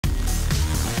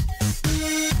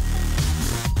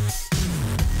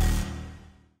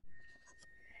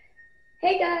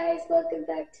guys, welcome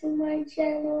back to my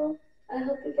channel. I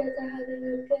hope you guys are having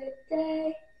a good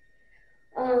day.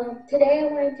 Today I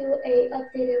want to do a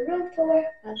updated room tour.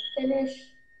 I'm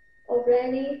finished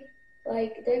already,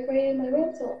 decorating my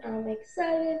room, so I'm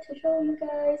excited to show you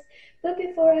guys. But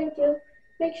before I do,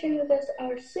 make sure you guys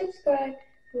are subscribed,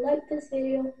 like this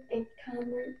video, and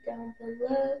comment down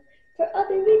below for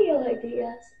other video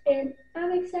ideas. And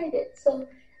I'm excited, so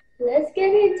let's get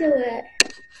into it.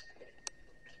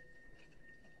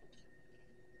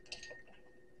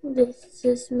 This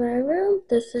is my room.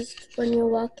 This is when you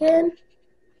walk in.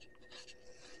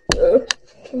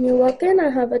 When you walk in,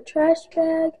 I have a trash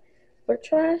bag for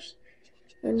trash.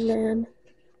 And then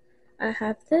I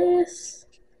have this,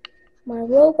 my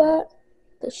robot,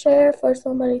 the chair for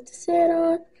somebody to sit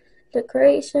on,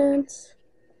 decorations,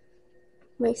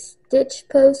 my Stitch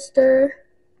poster,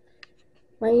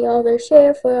 my other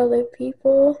chair for other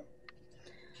people,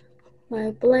 my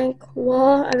blank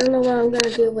wall. I don't know what I'm going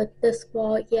to do with this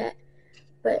wall yet,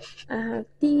 but I have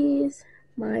these,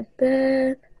 my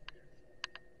bed,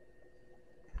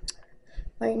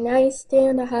 my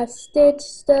nightstand. I have Stitch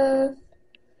stuff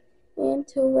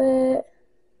into it,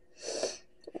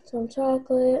 some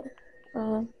chocolate.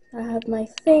 I have my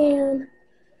fan.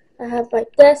 I have my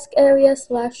desk area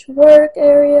 / work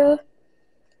area.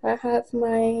 I have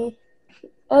my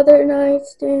other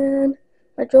nightstand,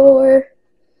 my drawer.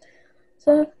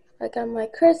 So I got my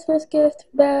Christmas gift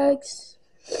bags.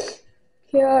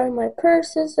 Here are my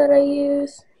purses that I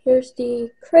use. Here's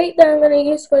the crate that I'm going to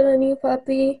use for the new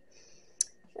puppy.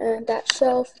 And that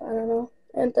shelf, I don't know.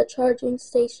 And the charging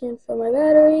station for my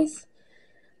batteries.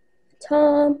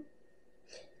 Tom.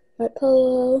 My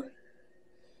pillow.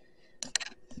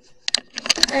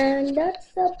 And that's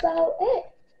about it.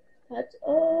 That's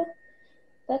all.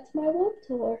 That's my room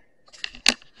tour.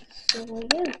 So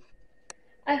yeah.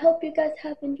 I hope you guys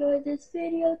have enjoyed this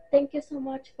video. Thank you so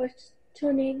much for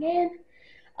tuning in.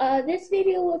 This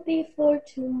video will be for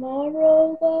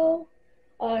tomorrow though.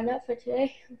 Not for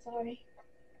today. I'm sorry.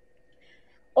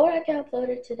 Or I can upload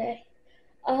it today.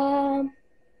 What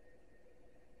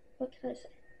can I say?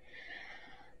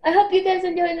 I hope you guys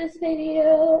enjoyed this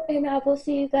video, and I will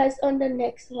see you guys on the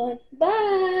next one.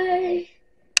 Bye!